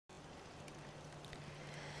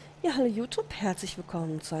Ja, hallo YouTube, herzlich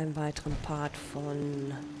willkommen zu einem weiteren Part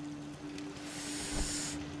von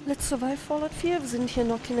Let's Survive Fallout 4. Wir sind hier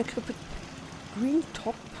noch in der Krippe Green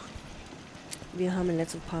Top. Wir haben im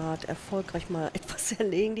letzten Part erfolgreich mal etwas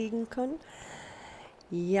erledigen können.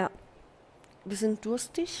 Ja, wir sind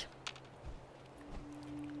durstig.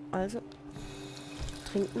 Also,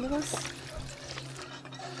 trinken wir was.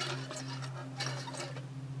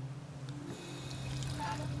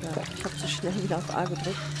 Ja, ich habe zu schnell wieder auf A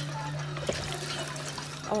gedrückt.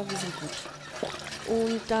 Aber wir sind gut.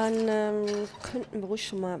 Und dann könnten wir ruhig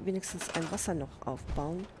schon mal wenigstens ein Wasser noch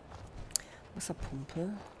aufbauen.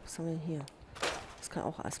 Wasserpumpe. Was haben wir denn hier? Das kann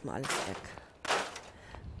auch erstmal alles weg.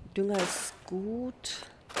 Dünger ist gut.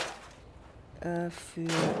 Für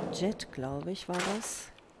Jet, glaube ich, war das.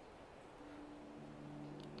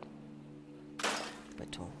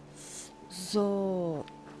 Beton. So.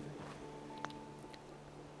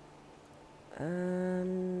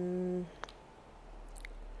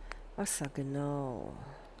 Wasser, genau.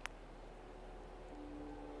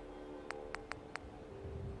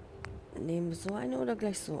 Nehmen wir so eine oder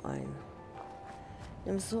gleich so ein?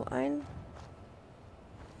 Nehmen wir so ein.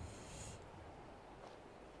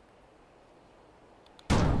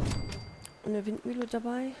 Und eine Windmühle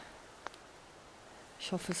dabei.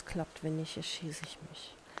 Ich hoffe, es klappt. Wenn nicht, erschieße ich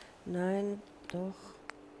mich. Nein, doch.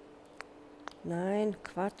 Nein,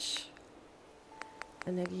 Quatsch.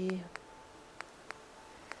 Energie.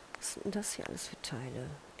 Was sind denn das hier alles für Teile?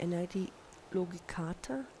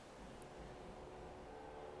 Energielogikator.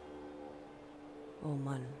 Oh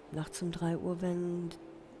Mann, nachts um 3 Uhr werden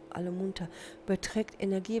alle munter. Überträgt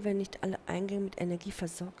Energie, wenn nicht alle Eingänge mit Energie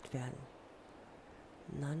versorgt werden.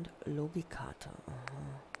 Logikator.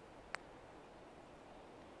 Aha.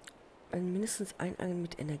 Wenn mindestens ein Eingang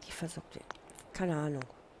mit Energie versorgt wird. Keine Ahnung.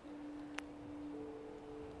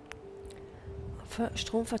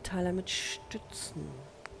 Stromverteiler mit Stützen.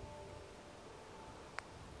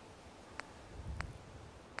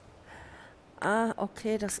 Ah,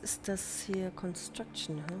 okay, das ist das hier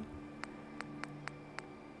Construction, hm?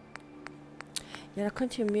 Ja, da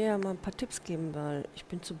könnt ihr mir ja mal ein paar Tipps geben, weil ich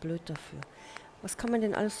bin zu blöd dafür. Was kann man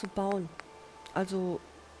denn alles so bauen? Also,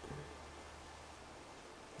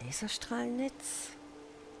 Laserstrahlnetz?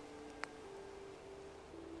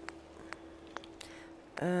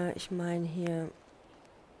 Ich meine hier,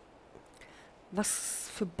 was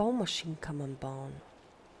für Baumaschinen kann man bauen?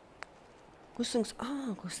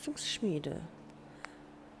 Rüstungsschmiede.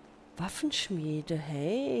 Waffenschmiede,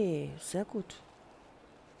 hey, sehr gut.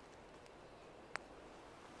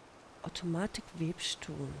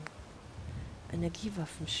 Automatik-Webstuhl.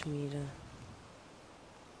 Energiewaffenschmiede.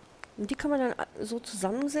 Und die kann man dann so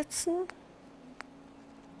zusammensetzen.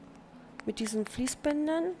 Mit diesen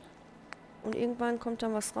Fließbändern. Und irgendwann kommt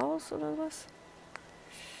dann was raus, oder was?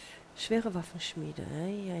 Schwere Waffenschmiede.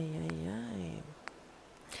 Eieiei.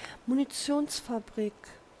 Munitionsfabrik.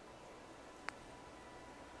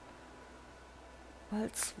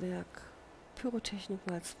 Walzwerk.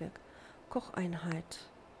 Pyrotechnik-Walzwerk. Kocheinheit.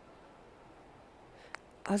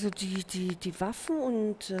 Also die Waffen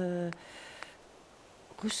und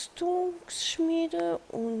Rüstungsschmiede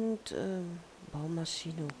und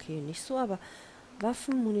Baumaschine, okay, nicht so, aber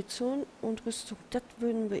Waffen, Munition und Rüstung, das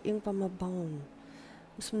würden wir irgendwann mal bauen.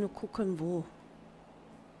 Müssen wir nur gucken, wo.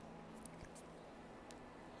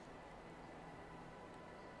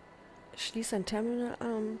 Schließ ein Terminal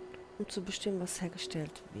an, um zu bestimmen, was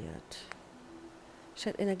hergestellt wird.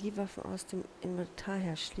 Stellt Energiewaffen aus dem Inventar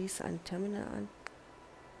her. Schließe ein Terminal an.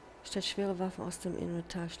 Stellt schwere Waffen aus dem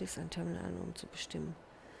Inventar. Schließ ein Terminal an, um zu bestimmen.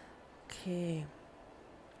 Okay.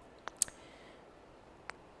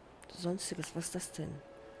 Sonstiges, was ist das denn?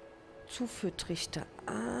 Zuführtrichter.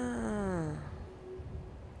 Ah.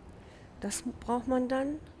 Das braucht man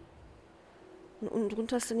dann. Und unten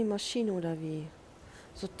drunter ist dann die Maschine, oder wie?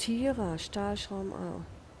 Sortierer, Stahlschrauben.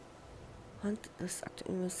 Hand des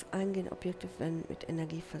aktuellen eingehende Objekte werden mit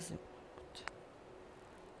Energie versorgt.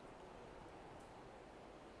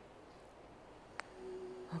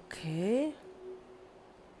 Okay.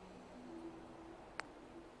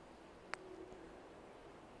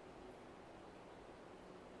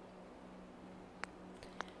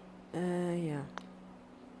 Ja.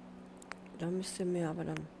 Da müsst ihr mehr, aber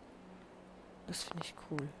dann... Das finde ich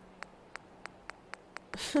cool.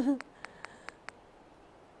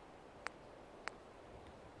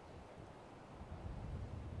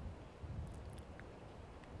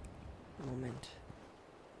 Moment.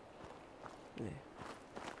 Nee.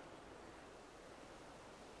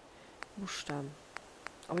 Buchstaben.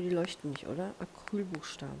 Aber die leuchten nicht, oder?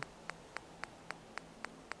 Acrylbuchstaben.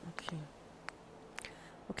 Okay.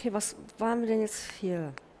 Okay, was waren wir denn jetzt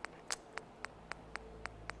hier?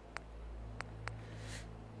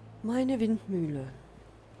 Meine Windmühle.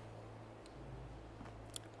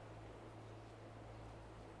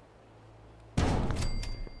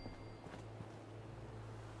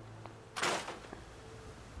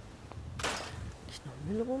 Nicht noch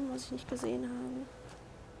Müll rum, was ich nicht gesehen habe.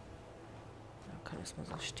 Da kann erstmal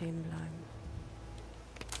so stehen bleiben.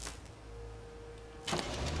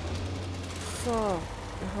 So,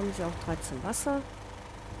 dann haben sie auch 13 Wasser.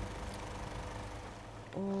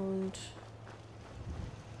 Und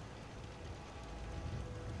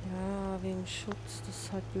ja, wegen Schutz, das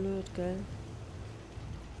ist halt blöd, gell?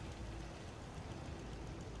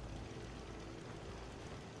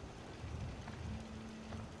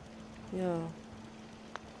 Ja.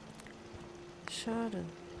 Schade.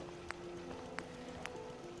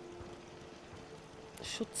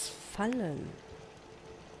 Schutzfallen.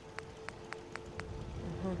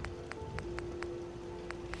 Aha.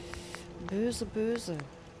 Böse, böse.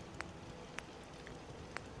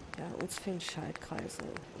 Ja, uns fehlen Schaltkreise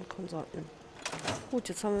und Konsorten. Gut,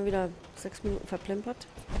 jetzt haben wir wieder 6 Minuten verplempert.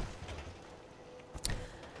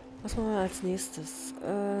 Was machen wir als nächstes?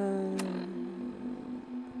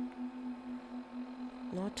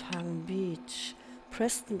 Nordhagen Beach.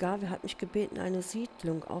 Preston Garvey hat mich gebeten, eine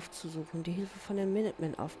Siedlung aufzusuchen, die Hilfe von den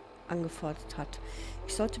Minutemen angefordert hat.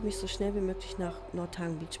 Ich sollte mich so schnell wie möglich nach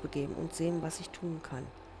Nordhagen Beach begeben und sehen, was ich tun kann.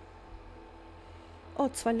 Oh,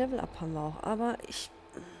 2 Level-Up haben wir auch, aber ich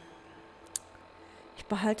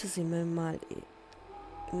behalte sie mir mal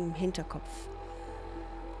im Hinterkopf.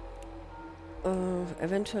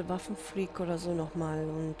 Eventuell Waffenfreak oder so nochmal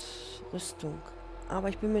und Rüstung. Aber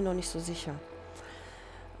ich bin mir noch nicht so sicher.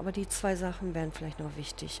 Aber die 2 Sachen wären vielleicht noch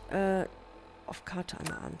wichtig. Auf Karte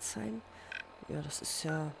einmal anzeigen. Ja, das ist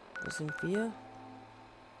ja... Wo sind wir?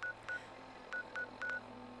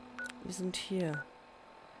 Wir sind hier.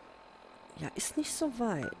 Ja, ist nicht so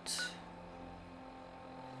weit.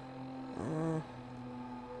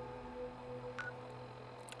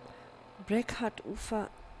 Breakheart Ufer.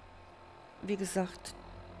 Wie gesagt,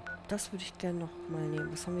 das würde ich gerne noch mal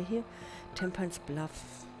nehmen. Was haben wir hier? Tempines Bluff.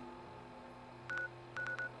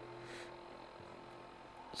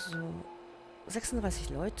 So. 36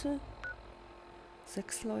 Leute.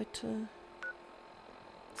 6 Leute.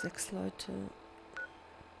 6 Leute.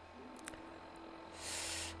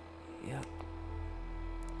 Ja.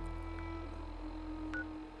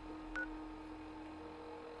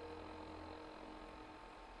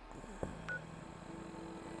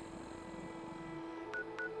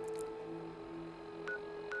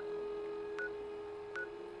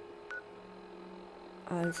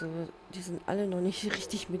 Also, die sind alle noch nicht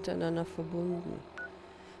richtig miteinander verbunden.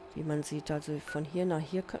 Wie man sieht, also von hier nach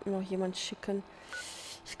hier könnten wir noch jemand schicken.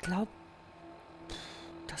 Ich glaube,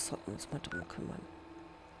 das sollten wir uns mal drum kümmern.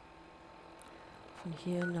 Von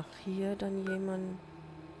hier nach hier dann jemand.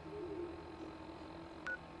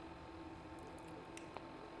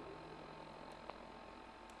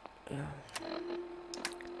 Ja.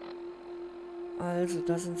 Also,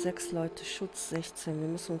 da sind 6 Leute, Schutz 16. Wir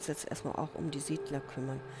müssen uns jetzt erstmal auch um die Siedler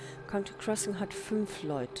kümmern. Country Crossing hat 5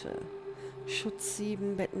 Leute. Schutz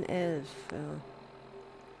 7, Betten 11. Ja.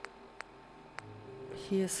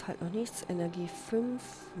 Hier ist halt noch nichts. Energie 5.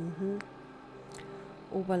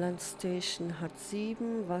 Oberland Station hat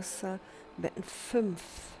 7. Wasser, Betten 5.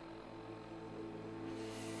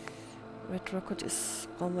 Red Rocket ist,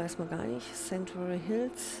 brauchen wir erstmal gar nicht. Sanctuary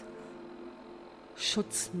Hills.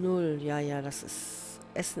 Schutz 0. Ja, ja, das ist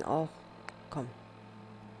Essen auch. Komm.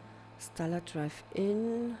 Starlight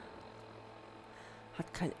Drive-In.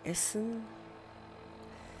 Hat kein Essen.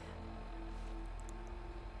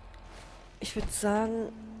 Ich würde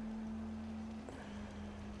sagen,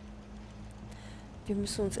 wir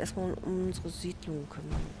müssen uns erstmal um unsere Siedlung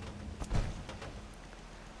kümmern.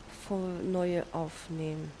 Bevor wir neue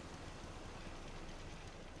aufnehmen.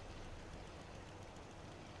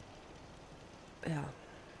 Ja.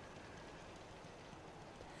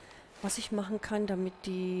 Was ich machen kann, damit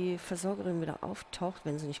die Versorgerin wieder auftaucht,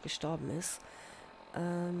 wenn sie nicht gestorben ist,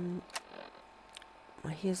 mal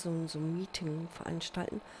hier so ein Meeting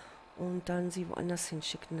veranstalten und dann sie woanders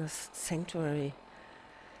hinschicken, das Sanctuary,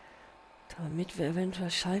 damit wir eventuell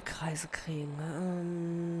Schallkreise kriegen.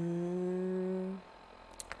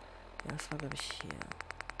 Ja, das war, glaube ich, hier.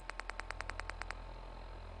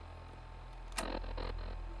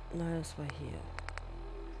 Nein, das war hier.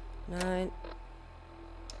 Nein.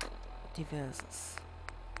 Diverses.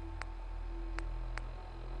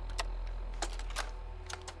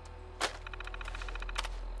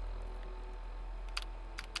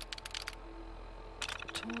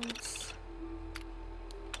 Tools.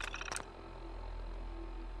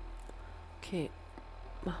 Okay.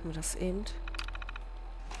 Machen wir das eben.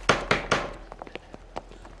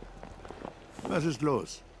 Was ist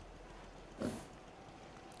los?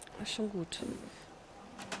 Das ist schon gut.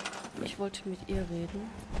 Ich wollte mit ihr reden.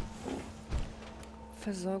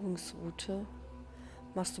 Versorgungsroute.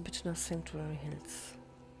 Machst du bitte nach Sanctuary Hills.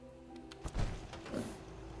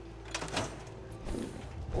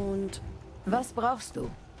 Und Was brauchst du?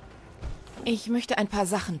 Ich möchte ein paar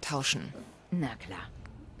Sachen tauschen. Na klar.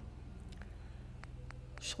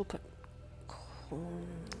 Schruppe.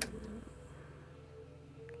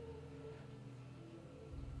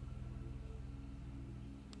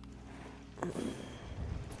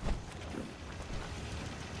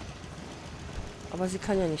 Aber sie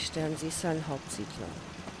kann ja nicht sterben, sie ist ja ein Hauptsiedler.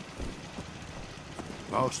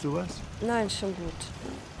 Brauchst du was? Nein, schon gut.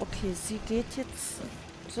 Okay, sie geht jetzt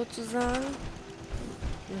sozusagen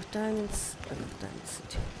nach Diamonds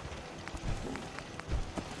City.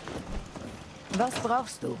 Was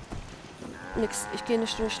brauchst du? Nix, ich gehe eine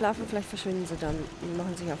Stunde schlafen, vielleicht verschwinden sie dann und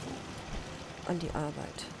machen sich an die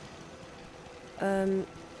Arbeit.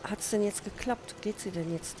 Hat's denn jetzt geklappt? Geht sie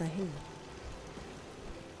denn jetzt dahin?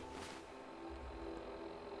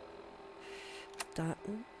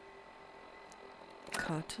 Daten.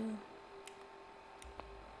 Karte.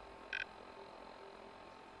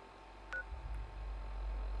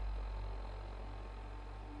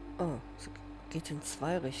 Oh, es geht in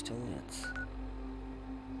zwei Richtungen jetzt.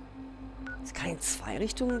 Es kann in zwei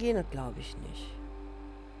Richtungen gehen, das glaube ich nicht.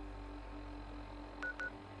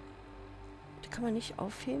 Die kann man nicht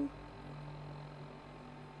aufheben?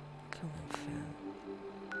 Kann man entfernen.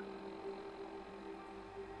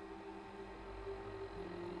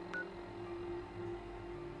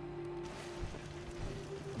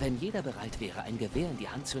 Wenn jeder bereit wäre, ein Gewehr in die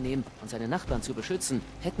Hand zu nehmen und seine Nachbarn zu beschützen,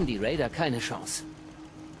 hätten die Raider keine Chance.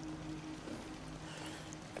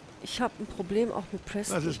 Ich habe ein Problem auch mit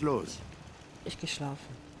Preston. Was ist los? Ich gehe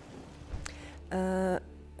schlafen. Er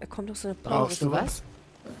kommt aus seiner Brauchst du was?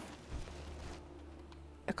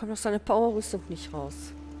 Er kommt aus seiner Powerrüstung nicht raus.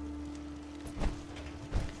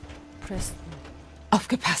 Preston.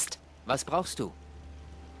 Aufgepasst. Was brauchst du?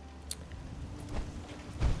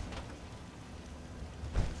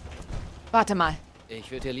 Warte mal. Ich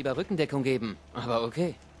würde dir lieber Rückendeckung geben, aber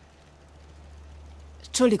okay.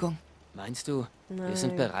 Entschuldigung. Meinst du, Nein. wir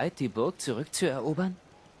sind bereit, die Burg zurückzuerobern?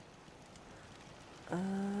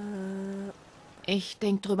 Ich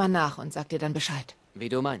denk drüber nach und sag dir dann Bescheid. Wie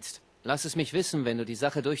du meinst. Lass es mich wissen, wenn du die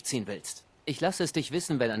Sache durchziehen willst. Ich lasse es dich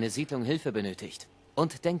wissen, wenn eine Siedlung Hilfe benötigt.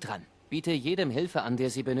 Und denk dran, biete jedem Hilfe an, der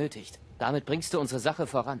sie benötigt. Damit bringst du unsere Sache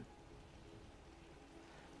voran.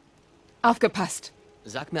 Aufgepasst.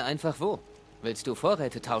 Sag mir einfach wo. Willst du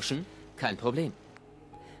Vorräte tauschen? Kein Problem.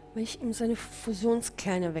 Wenn ich ihm seine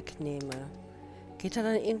Fusionskerne wegnehme, geht er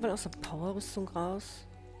dann irgendwann aus der Powerrüstung raus?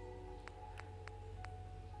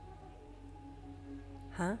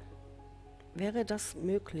 Ha? Wäre das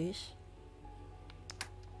möglich?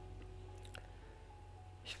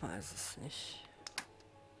 Ich weiß es nicht.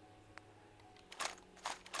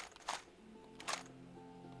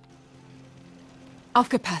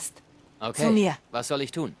 Aufgepasst. Okay, Zu mir. was soll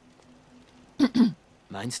ich tun?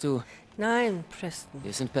 Meinst du, Nein, Preston.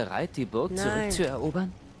 wir sind bereit, die Burg Nein.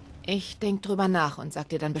 zurückzuerobern? Ich denk drüber nach und sag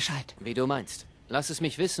dir dann Bescheid. Wie du meinst. Lass es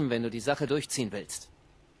mich wissen, wenn du die Sache durchziehen willst.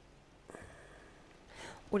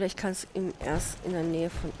 Oder ich kann es ihm erst in der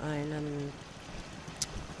Nähe von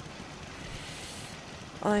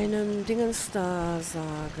einem Dingens da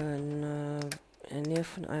sagen. In der Nähe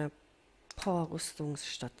von einer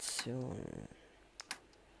Power-Rüstungsstation.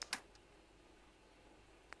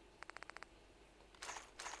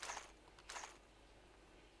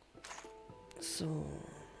 So.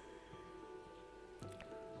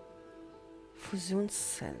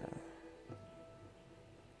 Fusionszelle.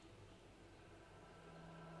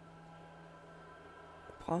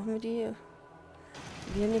 Brauchen wir die?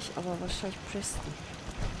 Wir nicht, aber wahrscheinlich Preston.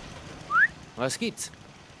 Was gibt's?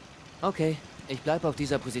 Okay, ich bleib auf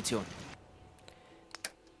dieser Position.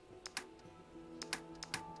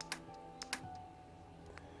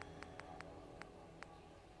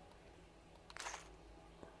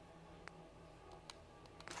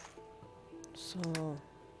 So.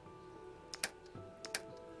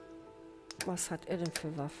 Was hat er denn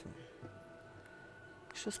für Waffen?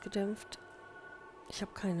 Schussgedämpft. Ich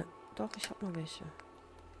habe keine. Doch, ich habe noch welche.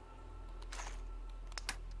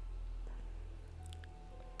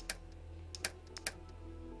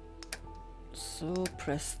 So,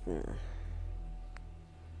 Preston.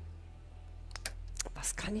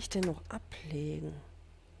 Was kann ich denn noch ablegen?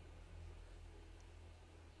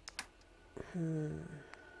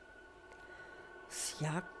 Das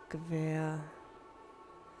Jagdgewehr.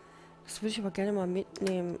 Das würde ich aber gerne mal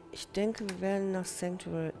mitnehmen. Ich denke, wir werden nach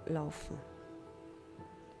Sanctuary laufen.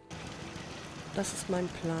 Das ist mein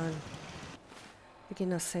Plan. Wir gehen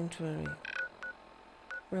nach Sanctuary.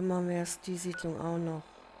 Oder machen wir erst die Siedlung auch noch?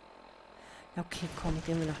 Ja, okay, komm,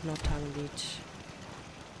 gehen wir nach Nordhagen Beach.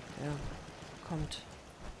 Ja, kommt.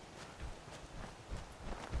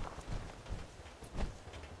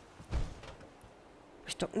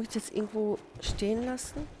 Ich doch mich jetzt irgendwo stehen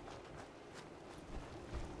lassen?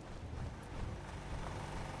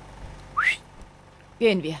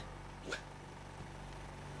 Gehen wir.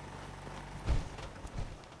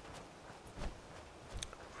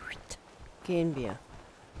 Gehen wir.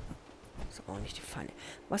 Ist auch nicht die Falle.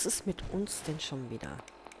 Was ist mit uns denn schon wieder?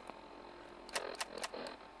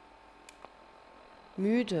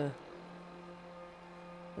 Müde.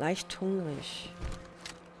 Leicht hungrig.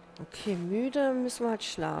 Okay, müde müssen wir halt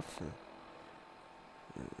schlafen.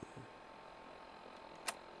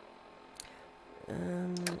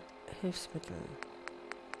 Hilfsmittel.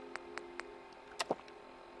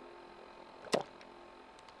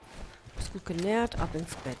 Ist gut genährt, ab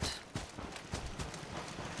ins Bett.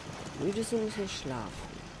 Müde sind, müssen wir schlafen.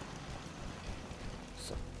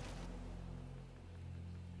 So.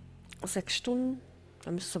 6 Stunden. Da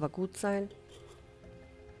müsste es aber gut sein.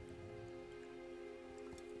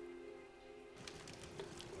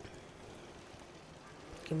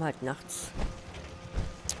 Gehen wir halt nachts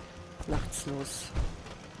los.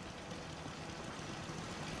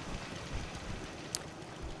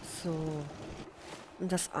 So.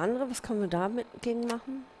 Und das andere, was können wir damit gegen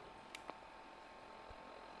machen?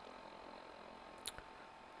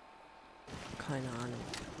 Keine Ahnung.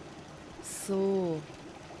 So.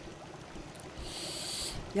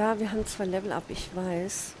 Ja, wir haben zwar Level Up, ich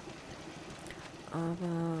weiß.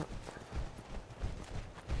 Aber...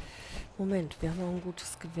 Moment, wir haben auch ein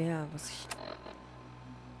gutes Gewehr, was ich...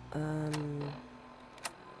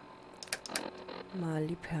 mal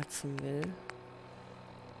liebherzen will.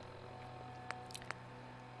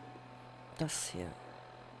 Das hier.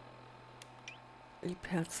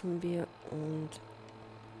 Liebherzen wir und...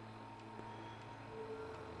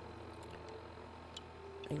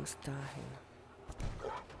 links dahin.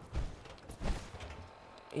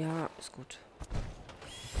 Ja, ist gut.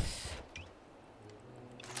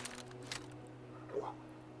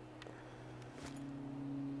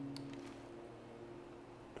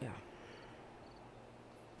 Ja.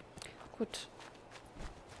 Gut.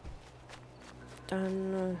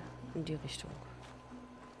 Dann in die Richtung.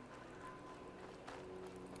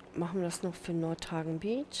 Machen wir das noch für Nordhagen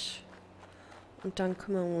Beach. Und dann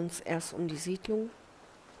kümmern wir uns erst um die Siedlung.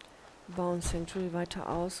 Bauen Sanctuary weiter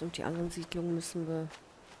aus und die anderen Siedlungen müssen wir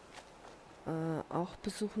auch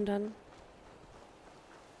besuchen dann.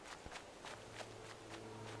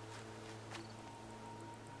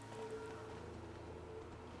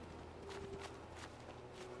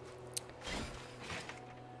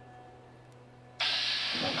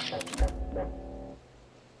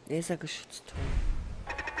 Lasergeschützturm.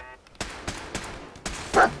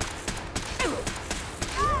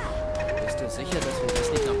 Bist du sicher, dass wir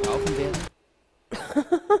das nicht noch brauchen werden?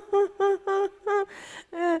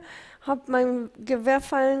 Hab mein Gewehr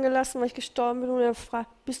fallen gelassen, weil ich gestorben bin und er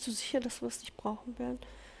fragt, bist du sicher, dass wir es nicht brauchen werden?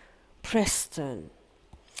 Preston.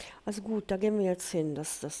 Also gut, da gehen wir jetzt hin.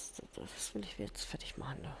 Das will ich jetzt fertig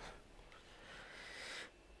machen. Da.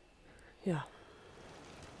 Ja.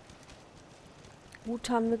 Gut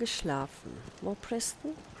haben wir geschlafen. Wo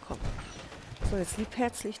Preston? Komm. So, jetzt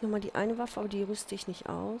liebherzlich nochmal die eine Waffe, aber die rüste ich nicht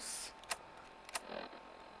aus.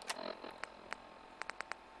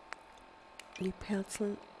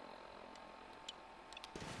 Liebherzen.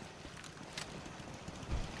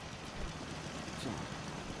 So.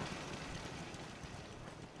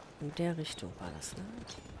 In der Richtung war das, ne?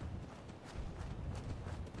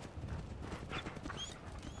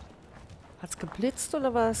 Hat's geblitzt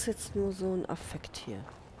oder war es jetzt nur so ein Affekt hier?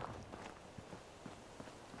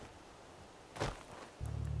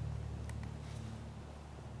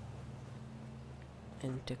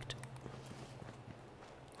 Entdeckt.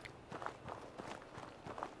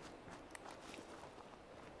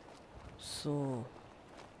 So.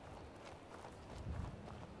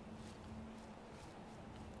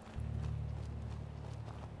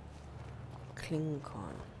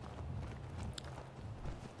 Klingenkorn.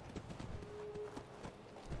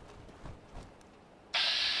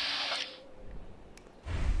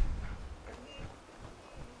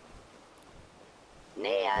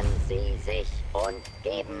 Nähern Sie sich und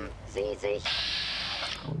geben Sie sich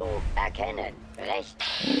zu erkennen. Recht.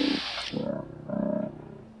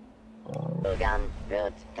 Bürgern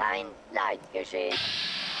wird kein Leid geschehen.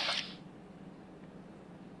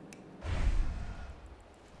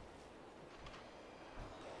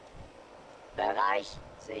 Bereich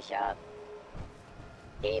sicher.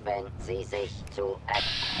 geben Sie sich zu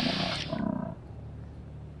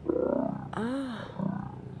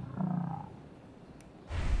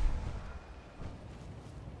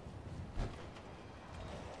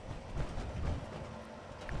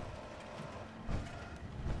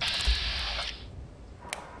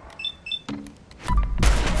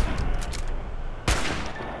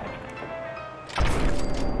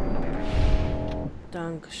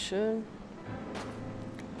Dankeschön.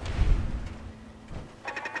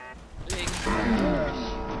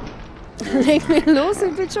 Leg mir los,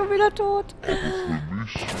 ich bin schon wieder tot.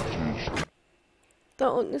 Da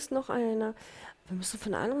unten ist noch einer. Wir müssen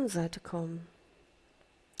von der anderen Seite kommen.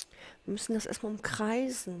 Wir müssen das erstmal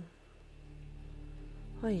umkreisen.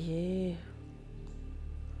 Oh je.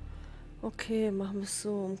 Okay, machen wir es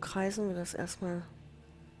so. Umkreisen wir das erstmal.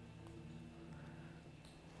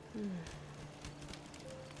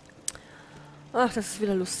 Ach, das ist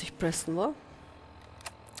wieder lustig, Preston, wa?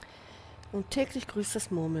 Und täglich grüßt das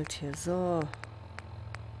Murmeltier. So.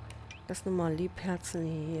 Lass nur mal Liebherzen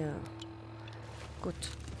hier. Gut.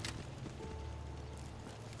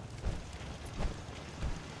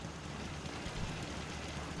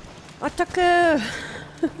 Attacke!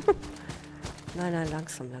 Nein, nein,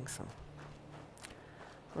 langsam, langsam.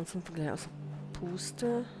 Sonst sind wir gleich aus der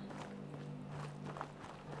Puste.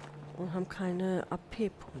 Und haben keine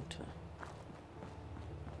AP-Punkte.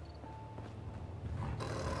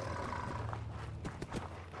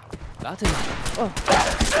 Warte mal. Oh.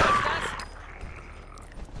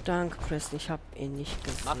 Danke, Preston. Ich habe ihn nicht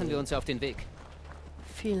gesehen. Machen wir uns auf den Weg.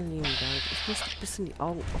 Vielen lieben Dank. Ich muss ein bisschen die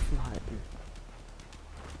Augen offen halten.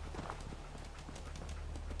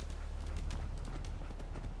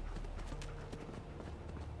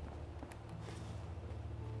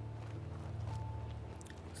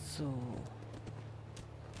 So.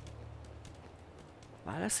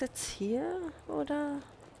 War das jetzt hier, oder?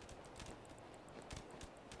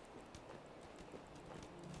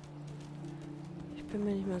 Ich bin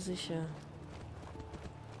mir nicht mehr sicher.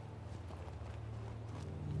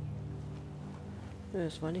 Nö,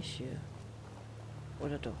 es war nicht hier.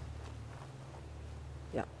 Oder doch?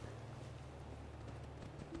 Ja.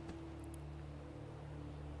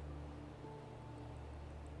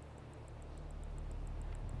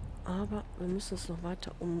 Aber wir müssen es noch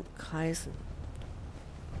weiter umkreisen.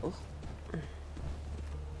 Oh.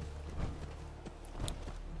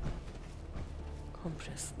 Komm,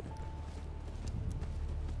 Preston.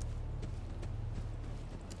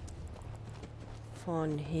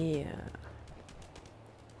 Von hier.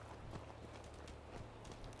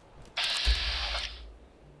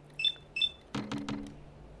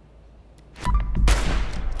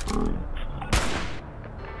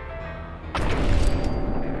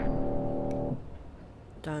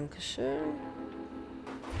 Dankeschön.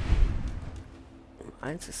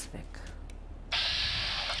 Eins ist weg.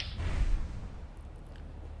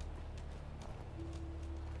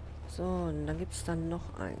 So, und dann gibt es dann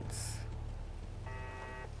noch eins.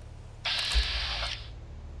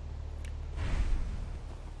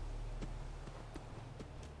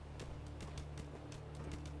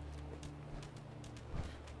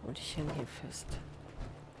 Und ich hänge hier fest.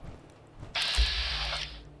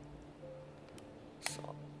 So.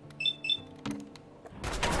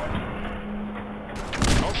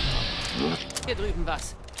 Hier drüben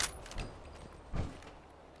was.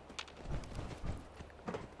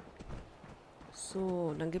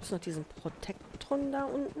 So, dann gibt es noch diesen Protektron da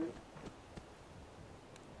unten.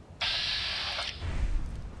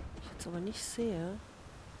 Ich jetzt aber nicht sehe.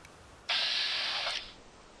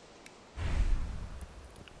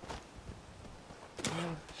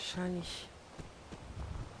 Wahrscheinlich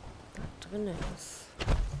da drin ist.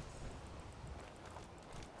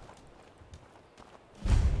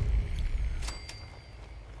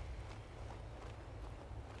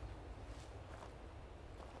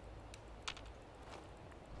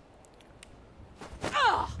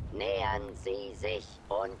 Nähern Sie sich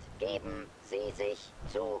und geben Sie sich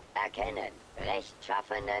zu erkennen.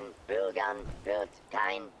 Rechtschaffenen Bürgern wird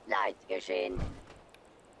kein Leid geschehen.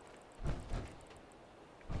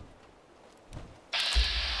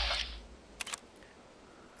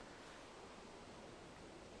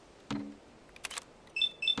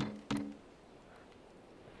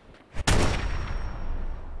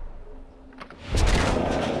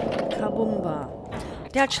 Kabumba.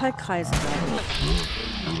 Der hat Schaltkreise, glaube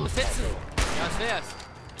ich. Muss sitzen. Das wär's.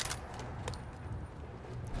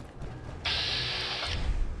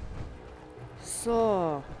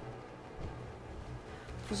 So.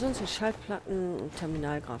 Fusions- und Schaltplatten und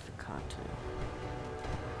Terminalgrafikkarte.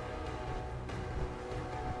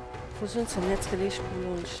 Fusions- und Netzrelais, Spule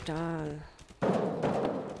und Stahl.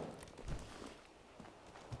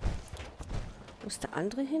 Wo ist der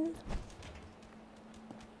andere hin?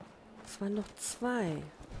 Es waren noch 2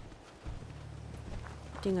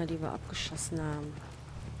 Dinger, die wir abgeschossen haben.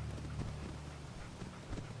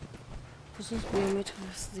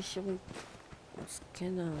 Biometrische Sicherung.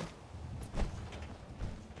 Scanner.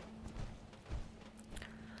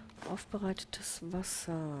 Aufbereitetes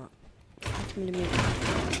Wasser. 5 mm.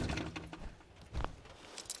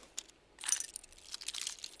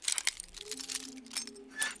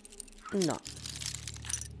 Na.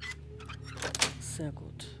 Sehr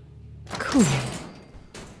gut. Cool.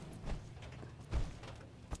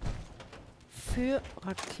 Für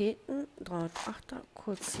Raketen 308er,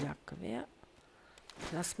 Kurzjagdgewehr,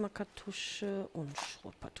 Plasmakartusche und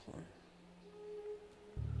Schrotpatronen.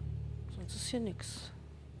 Sonst ist hier nichts.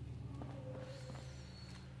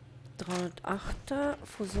 308er,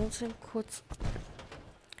 Fusionsring,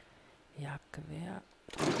 Kurzjagdgewehr,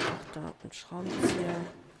 308er und Schraubenzieher.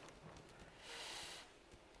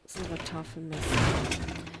 Silbertafelmesser.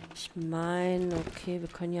 Ich meine, okay, wir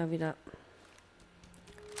können ja wieder...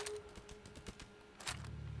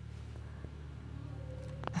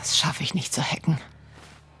 Das schaffe ich nicht zu hacken.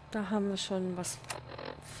 Da haben wir schon was,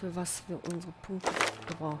 für was wir unsere Punkte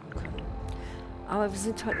gebrauchen können. Aber wir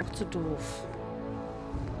sind halt noch zu doof.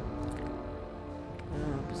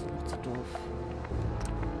 Ja, wir sind noch zu doof.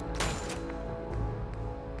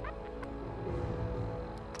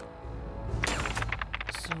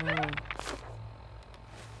 So.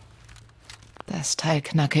 Das Teil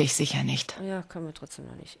knacke ich sicher nicht. Ja, können wir trotzdem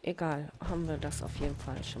noch nicht. Egal, haben wir das auf jeden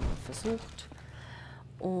Fall schon mal versucht.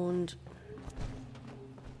 Und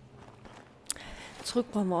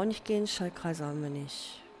zurück brauchen wir auch nicht gehen. Schaltkreise haben wir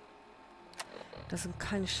nicht. Da sind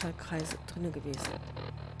keine Schaltkreise drin gewesen.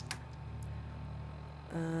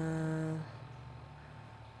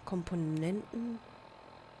 Komponenten.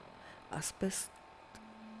 Asbest.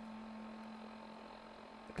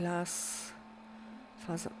 Glas.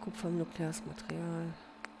 Faser, Kupfer, nukleares Material.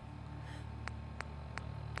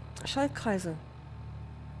 Schaltkreise.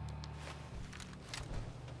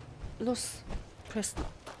 Los, Preston.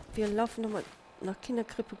 Wir laufen nochmal nach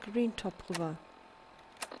Kinderkrippe Green Top rüber.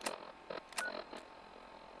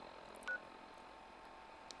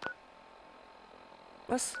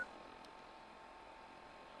 Was?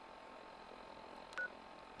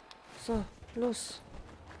 So, los.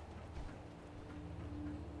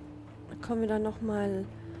 Dann können wir da nochmal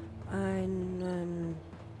ein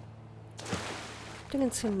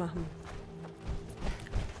Dingens hinmachen.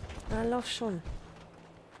 Na, lauf schon.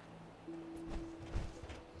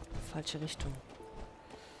 Falsche Richtung.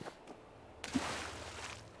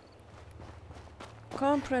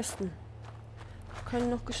 Komm, Preston. Wir können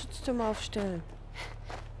noch Geschütztürme aufstellen.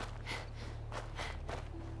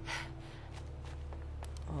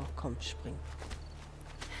 Oh, komm, spring.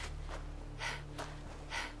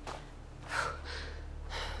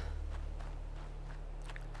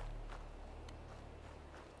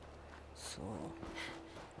 So.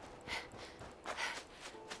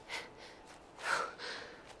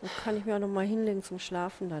 Dann kann ich mir auch noch mal hinlegen zum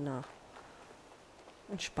Schlafen danach.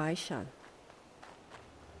 Und speichern.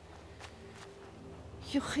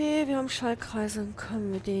 Juche, wir haben Schallkreise, dann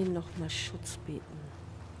können wir denen noch mal Schutz bieten.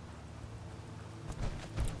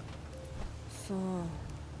 So.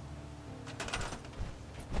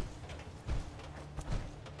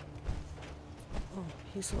 Oh,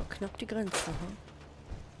 hier ist aber knapp die Grenze, hm?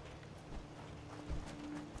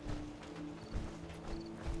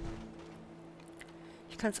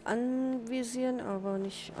 Ich kann es anvisieren, aber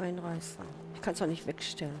nicht einreißen. Ich kann es auch nicht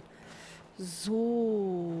wegstellen.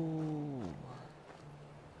 So.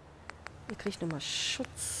 Ihr kriegt nochmal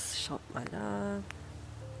Schutz. Schaut mal da.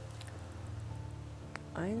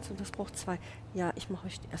 1 und das braucht 2. Ja, ich mache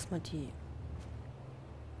euch erstmal die.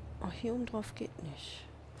 Oh, hier oben drauf geht nicht.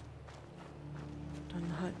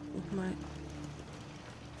 Dann halt nochmal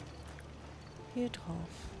hier drauf.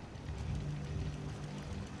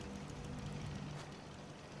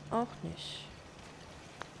 Auch nicht.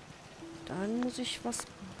 Dann muss ich was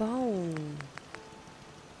bauen.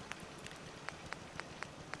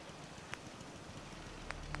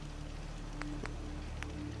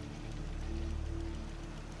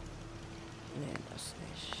 Nee, das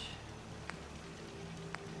nicht.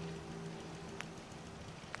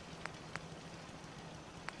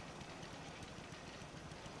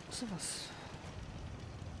 So was.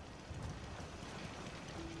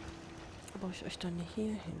 Baue ich euch dann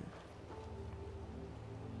hier hin.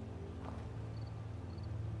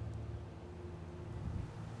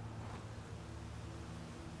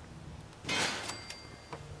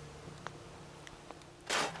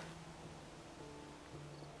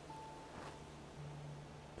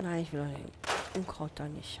 Nein, ich will nicht. Unkraut da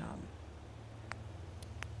nicht haben.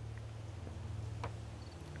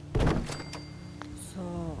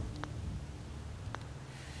 So.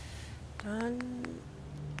 Dann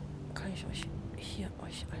kann ich euch hier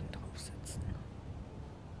einen draufsetzen.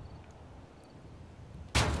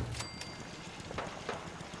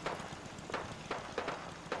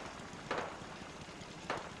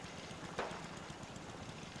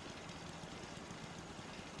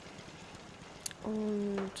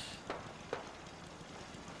 Und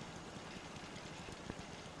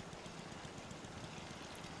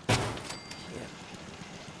hier.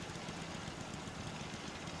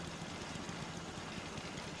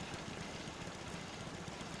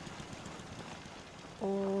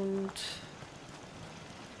 Und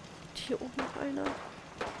hier oben noch einer.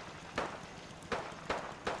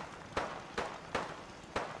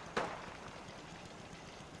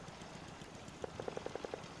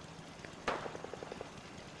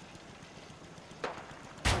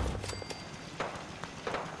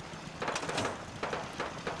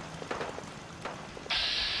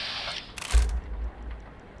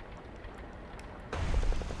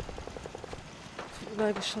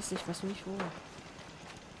 Überall geschossen, ich weiß nicht wo.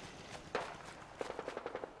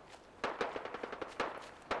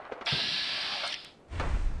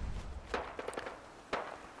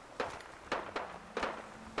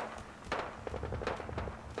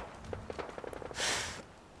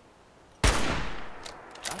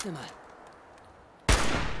 Warte mal.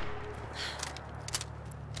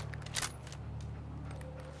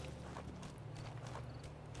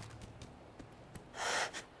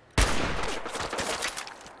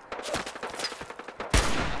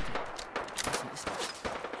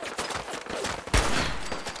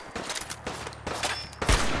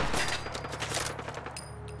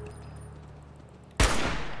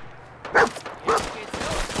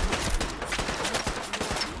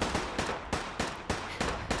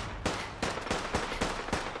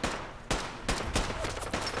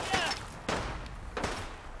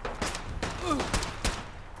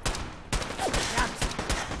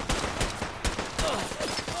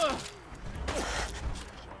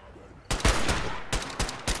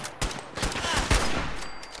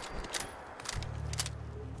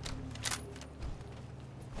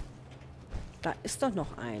 Da ist doch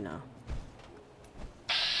noch einer.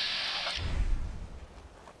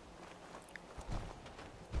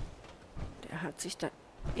 Der hat sich da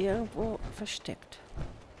irgendwo versteckt.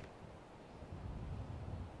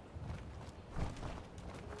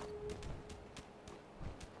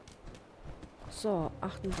 So,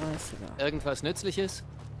 38er. Irgendwas Nützliches?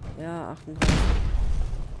 Ja, 38.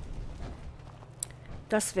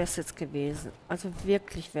 Das wär's jetzt gewesen. Also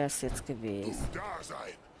wirklich wär's jetzt gewesen. Du da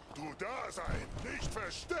sein! Du da sein! Nicht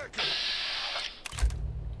verstecken!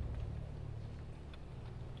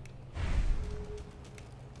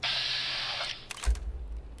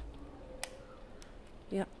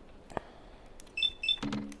 Ja.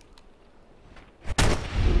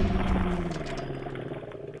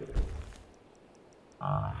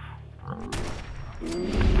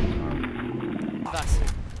 Was?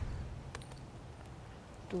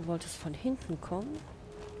 Du wolltest von hinten kommen?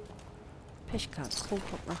 Pech gehabt.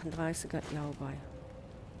 Compat 38er, ja, wobei.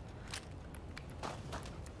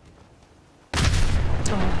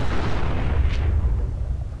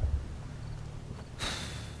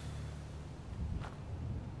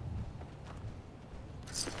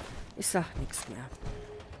 Ich sag nichts mehr.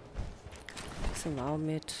 Das sind wir auch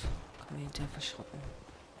mit. Kann man hinterher verschrotten.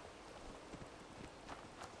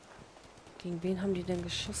 Gegen wen haben die denn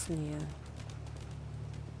geschossen hier?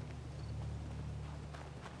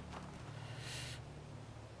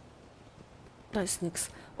 Da ist nichts.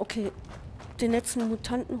 Okay, den letzten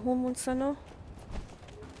Mutanten holen wir uns dann noch.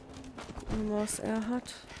 Gucken wir mal, was er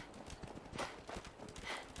hat.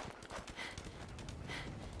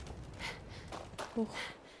 Hoch.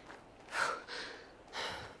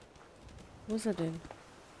 Wo ist er denn?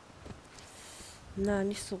 Na,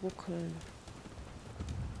 nicht so ruckeln.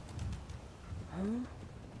 Hm?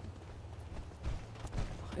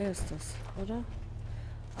 Ach, er ist das, oder?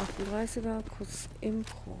 38er, kurz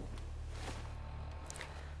Impro.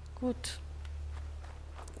 Gut.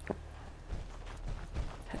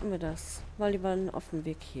 Hätten wir das. Weil die waren auf dem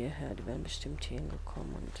Weg hierher. Die wären bestimmt hier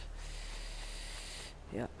hingekommen und...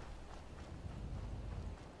 Ja.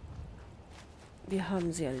 Wir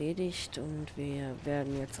haben sie erledigt und wir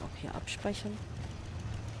werden jetzt auch hier abspeichern.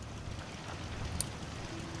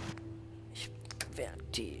 Ich werde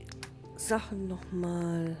die Sachen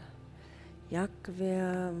nochmal...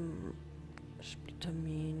 Jagdgewehr...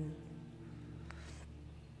 Splittermin...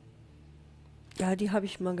 Ja, die habe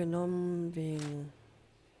ich mal genommen wegen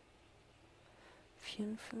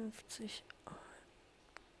 54,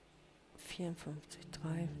 54,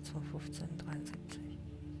 3, 215, 73.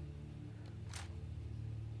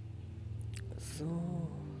 So.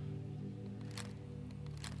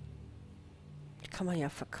 Die kann man ja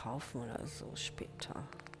verkaufen oder so später.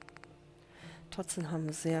 Trotzdem haben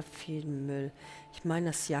wir sehr viel Müll. Ich meine,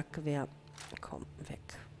 das Jagdgewehr kommt weg.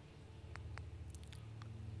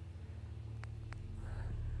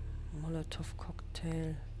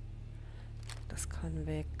 Molotow-Cocktail. Das kann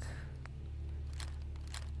weg.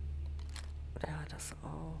 Ja, das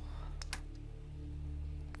auch.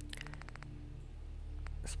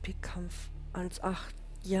 Speedkampf 1.8.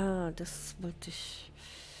 Ja, das wollte ich.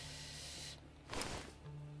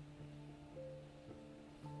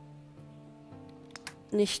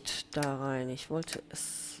 Nicht da rein. Ich wollte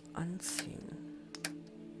es anziehen.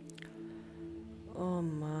 Oh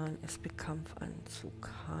Mann, SP-Kampfanzug.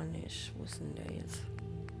 Harnisch. Wo ist denn der jetzt?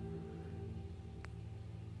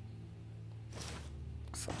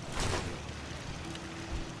 So.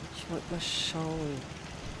 Ich wollte mal schauen.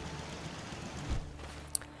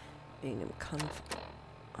 Wegen dem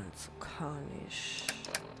Kampfanzug. Harnisch.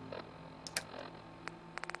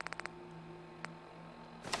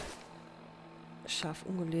 Scharf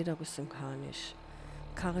Lederrüstung Harnisch.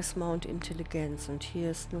 Charisma und Intelligenz. Und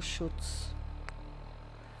hier ist nur Schutz.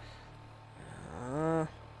 Ja.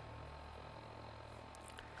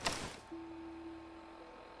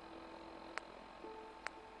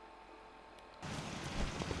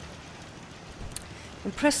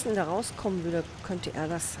 Wenn Preston da rauskommen würde, könnte er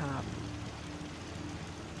das haben.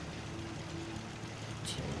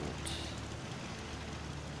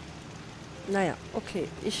 Naja, okay.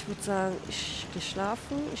 Ich würde sagen, ich gehe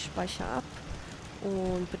schlafen, ich speichere ab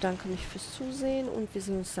und bedanke mich fürs Zusehen und wir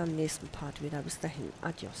sehen uns dann im nächsten Part wieder. Bis dahin,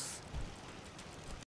 adios.